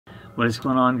What is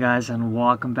going on, guys, and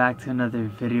welcome back to another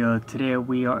video. Today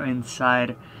we are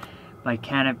inside my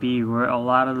canopy where a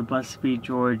lot of the Busted Beat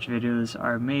George videos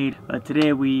are made, but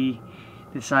today we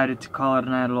decided to call it a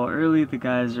night a little early. The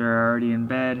guys are already in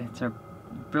bed. It's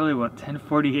really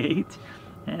 10:48,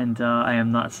 and I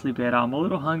am not sleepy at all. I'm a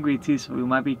little hungry too, so we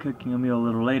might be cooking a meal a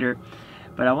little later,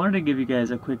 but I wanted to give you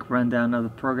guys a quick rundown of the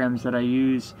programs that I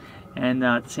use, and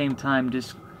at the same time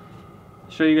just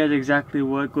show you guys exactly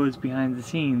what goes behind the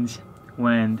scenes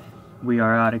when we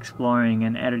are out exploring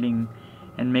and editing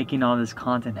and making all this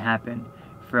content happen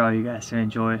for all you guys to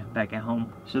enjoy back at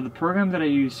home. So the program that I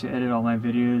use to edit all my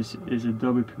videos is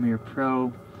Adobe Premiere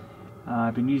Pro.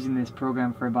 I've been using this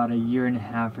program for about a year and a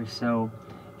half or so,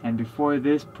 and before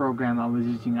this program I was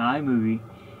using iMovie.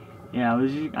 I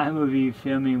was using iMovie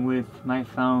filming with my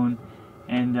phone,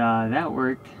 and that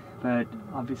worked, but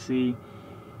obviously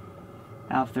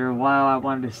after a while I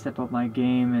wanted to step up my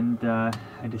game, and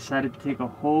I decided to take a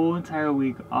whole entire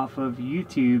week off of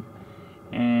YouTube,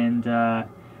 and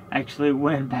actually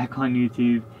went back on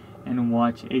YouTube and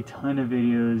watched a ton of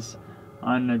videos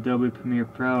on Adobe Premiere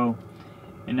Pro,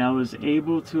 and I was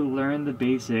able to learn the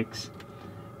basics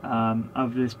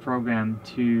of this program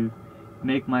to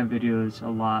make my videos a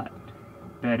lot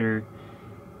better.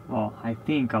 Well, I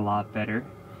think a lot better,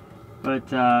 but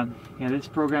yeah, this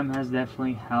program has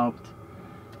definitely helped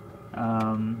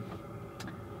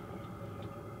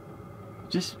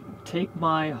just take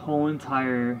my whole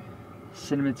entire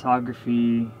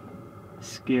cinematography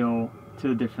skill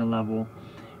to a different level.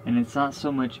 And it's not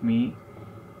so much me,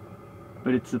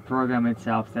 but it's the program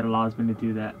itself that allows me to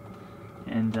do that.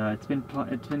 And it's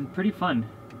been pretty fun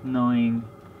knowing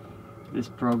this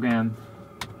program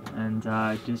and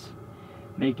just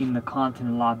making the content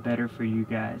a lot better for you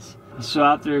guys. So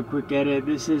after a quick edit,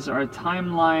 this is our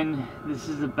timeline. This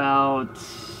is about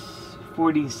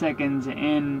 40 seconds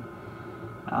in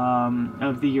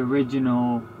of the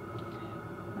original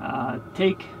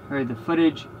take, or the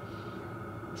footage.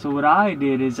 So what I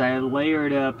did is I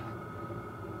layered up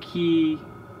key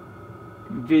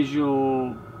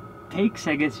visual takes,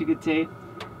 I guess you could say.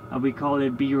 We call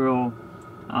it B-roll,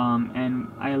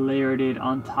 and I layered it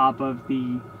on top of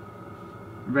the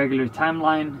regular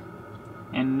timeline.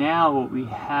 And now what we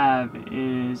have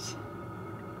is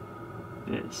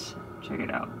this. Check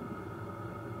it out.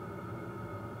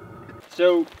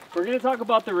 So we're going to talk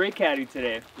about the Rig Caddy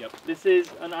today. Yep. This is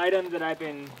an item that I've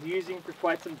been using for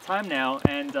quite some time now,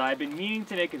 and I've been meaning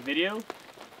to make a video.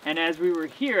 And as we were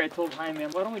here, I told Jaime,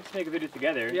 why don't we just make a video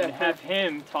together and have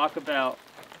him talk about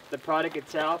the product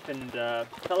itself and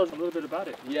tell us a little bit about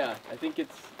it. Yeah, I think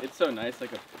it's so nice,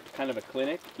 like a kind of a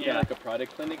clinic. Yeah, like a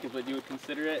product clinic is what you would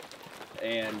consider it.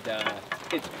 And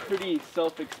it's pretty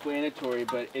self-explanatory,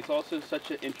 but it's also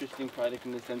such an interesting product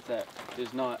in the sense that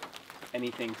there's not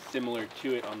anything similar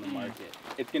to it on the market.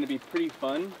 It's going to be pretty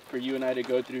fun for you and I to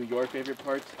go through your favorite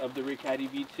parts of the Rig Caddy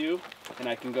V2, and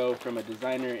I can go from a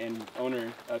designer and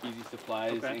owner of Easy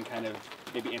Supplies and kind of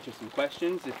maybe answer some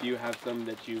questions if you have some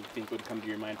that you think would come to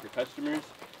your mind for customers,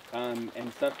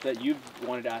 and stuff that you've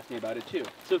wanted to ask me about it too.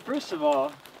 So first of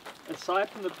all, aside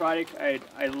from the product,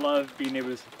 I love being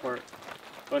able to support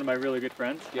one of my really good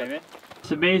friends, Jaime.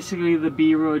 So basically the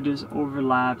B-roll just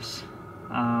overlaps,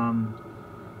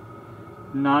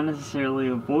 not necessarily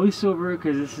a voiceover,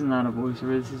 because this is not a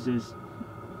voiceover, this is just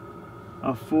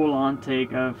a full-on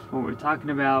take of what we're talking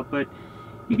about, but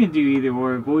you can do either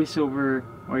or, a voiceover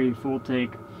or a full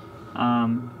take.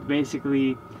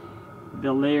 Basically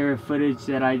the layer of footage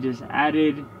that I just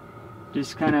added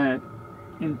just kind of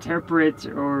interprets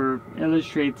or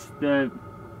illustrates the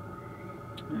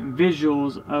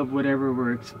visuals of whatever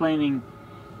we're explaining,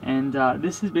 and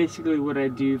this is basically what I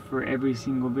do for every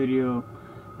single video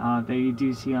that you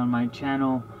do see on my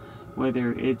channel,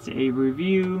 whether it's a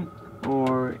review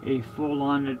or a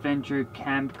full-on adventure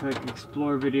camp cook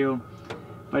explore video.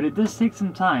 But it does take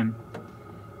some time,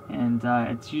 and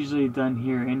it's usually done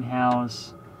here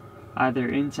in-house, either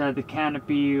inside the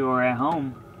canopy or at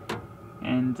home.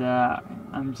 And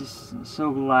I'm just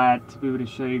so glad to be able to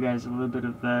show you guys a little bit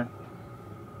of the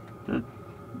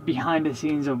behind the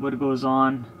scenes of what goes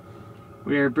on.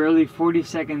 We are barely 40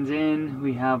 seconds in.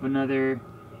 We have another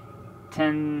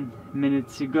 10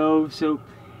 minutes to go, so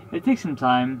it takes some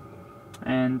time.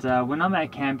 And when I'm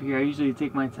at camp here, I usually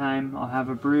take my time. I'll have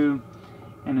a brew,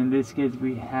 and in this case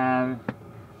we have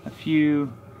a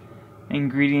few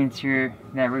ingredients here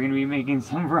that we're going to be making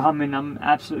some ramen. I'm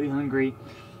absolutely hungry,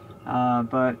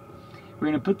 but we're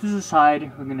going to put this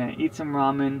aside. We're going to eat some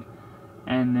ramen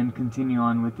and then continue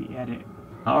on with the edit.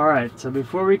 Alright, so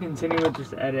before we continue with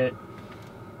this edit,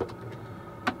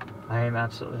 I am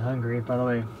absolutely hungry. By the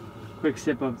way, quick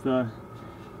sip of the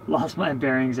Lost My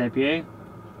Bearings IPA.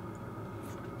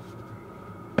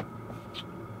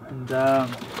 And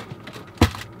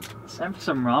it's time for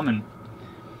some ramen.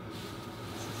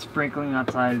 It's sprinkling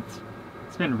outside.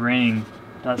 It's been raining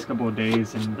the past couple of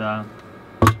days, and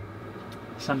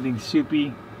something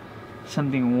soupy,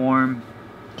 something warm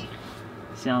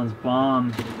sounds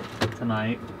bomb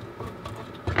tonight.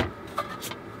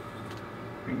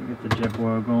 We can get the jet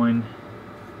boil going.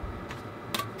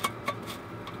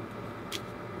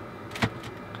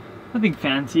 Nothing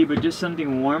fancy, but just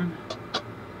something warm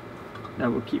that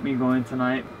will keep me going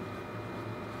tonight.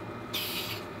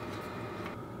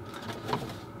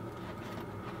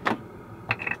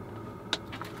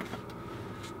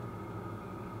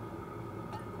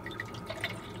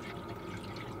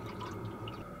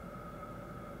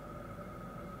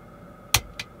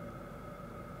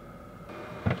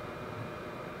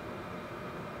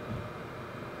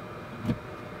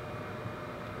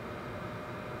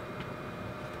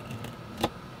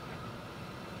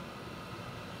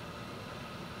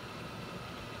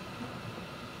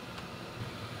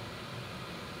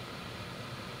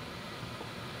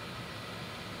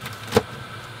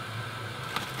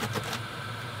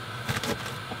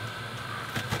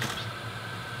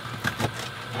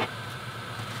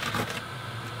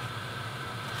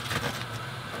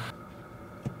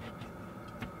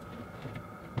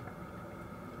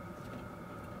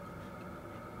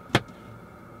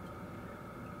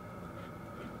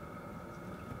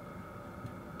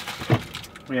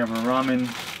 We have our ramen.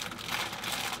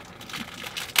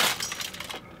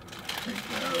 There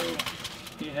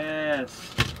we go.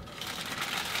 Yes.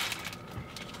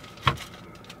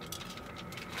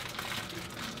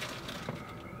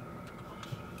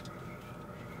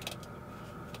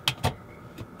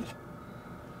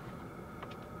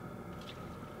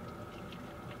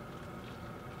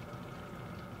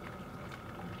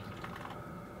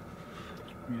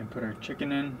 We're gonna put our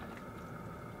chicken in.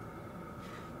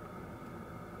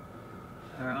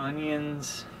 Our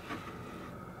onions.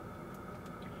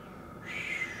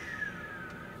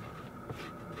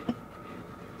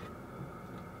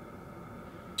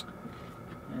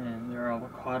 And their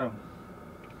avocado.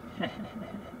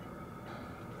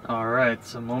 Alright,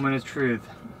 so moment of truth.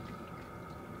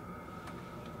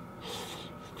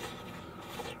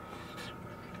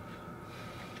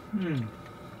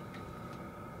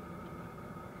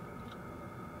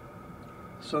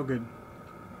 So good.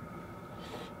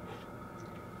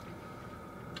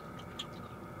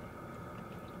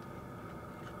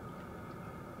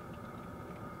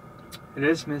 It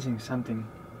is missing something.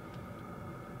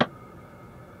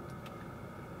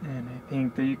 And I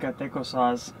think the yucateco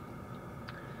sauce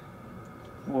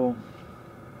will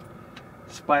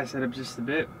spice it up just a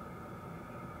bit.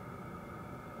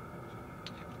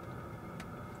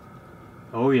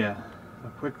 Oh yeah, a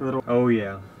quick little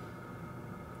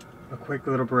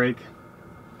break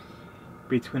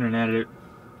between an edit.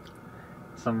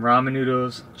 Some ramen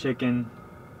noodles, chicken,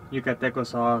 yucateco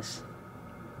sauce,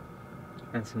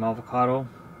 and some avocado.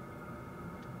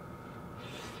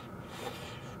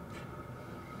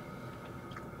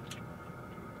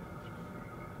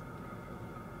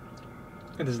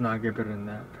 It does not get better than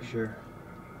that, for sure.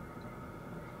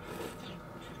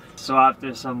 So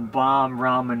after some bomb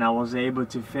ramen, I was able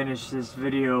to finish this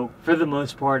video. For the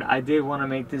most part, I did want to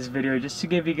make this video just to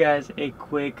give you guys a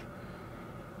quick,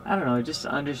 I don't know, just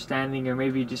understanding or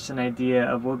maybe just an idea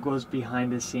of what goes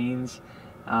behind the scenes.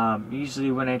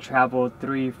 Usually when I travel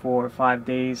 3, 4, 5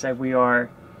 days like we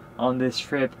are on this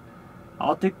trip,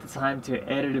 I'll take the time to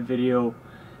edit a video.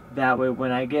 That way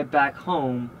when I get back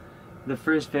home, the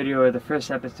first video or the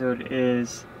first episode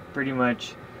is pretty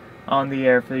much on the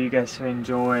air for you guys to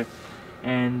enjoy.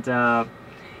 And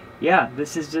yeah,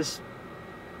 this is just,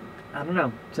 I don't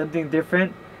know, something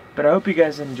different, but I hope you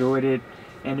guys enjoyed it.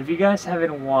 And if you guys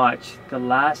haven't watched the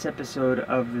last episode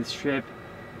of this trip,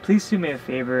 please do me a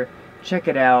favor, check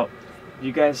it out. If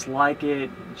you guys like it,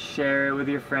 share it with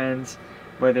your friends,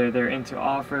 whether they're into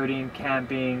off-roading,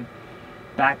 camping,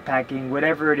 backpacking,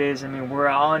 whatever it is. I mean, we're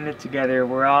all in it together.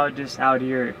 We're all just out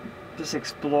here just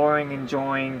exploring,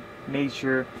 enjoying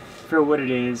nature for what it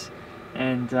is.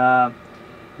 And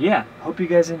yeah, hope you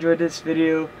guys enjoyed this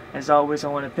video. As always, I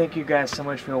want to thank you guys so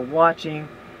much for watching,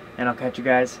 and I'll catch you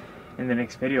guys in the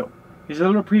next video. Here's a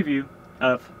little preview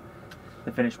of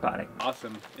the finished product.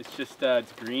 Awesome. It's just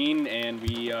it's green and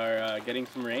we are getting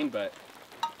some rain, but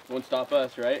it won't stop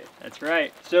us, right? That's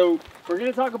right. So we're going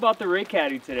to talk about the Rig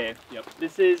Caddy today. Yep.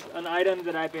 This is an item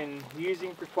that I've been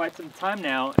using for quite some time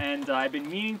now, and I've been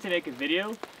meaning to make a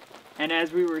video. And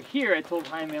as we were here, I told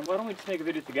Jaime, why don't we just make a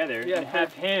video together and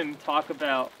have him talk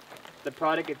about the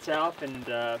product itself and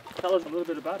tell us a little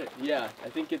bit about it. Yeah, I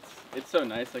think it's so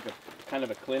nice, like a kind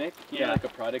of a clinic, Yeah, like a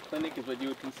product clinic is what you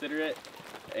would consider it.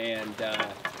 And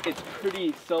it's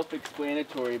pretty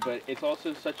self-explanatory, but it's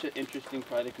also such an interesting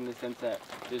product in the sense that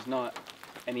there's not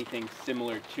anything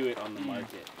similar to it on the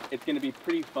market. It's going to be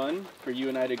pretty fun for you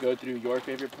and I to go through your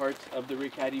favorite parts of the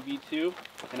Rig Caddy V2,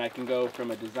 and I can go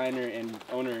from a designer and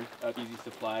owner of Easy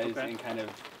Supplies and kind of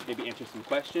maybe answer some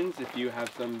questions if you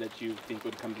have some that you think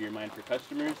would come to your mind for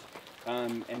customers,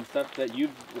 and stuff that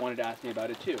you've wanted to ask me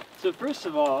about it too. So first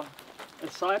of all,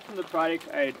 aside from the product,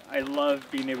 I love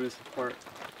being able to support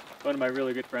one of my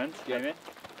really good friends, David.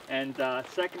 And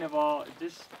second of all,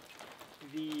 just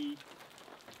the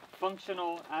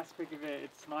functional aspect of it.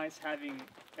 It's nice having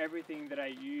everything that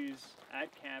I use at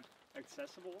camp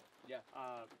accessible. Yeah.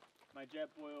 My jet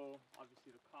boil,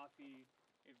 obviously the coffee,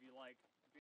 if you like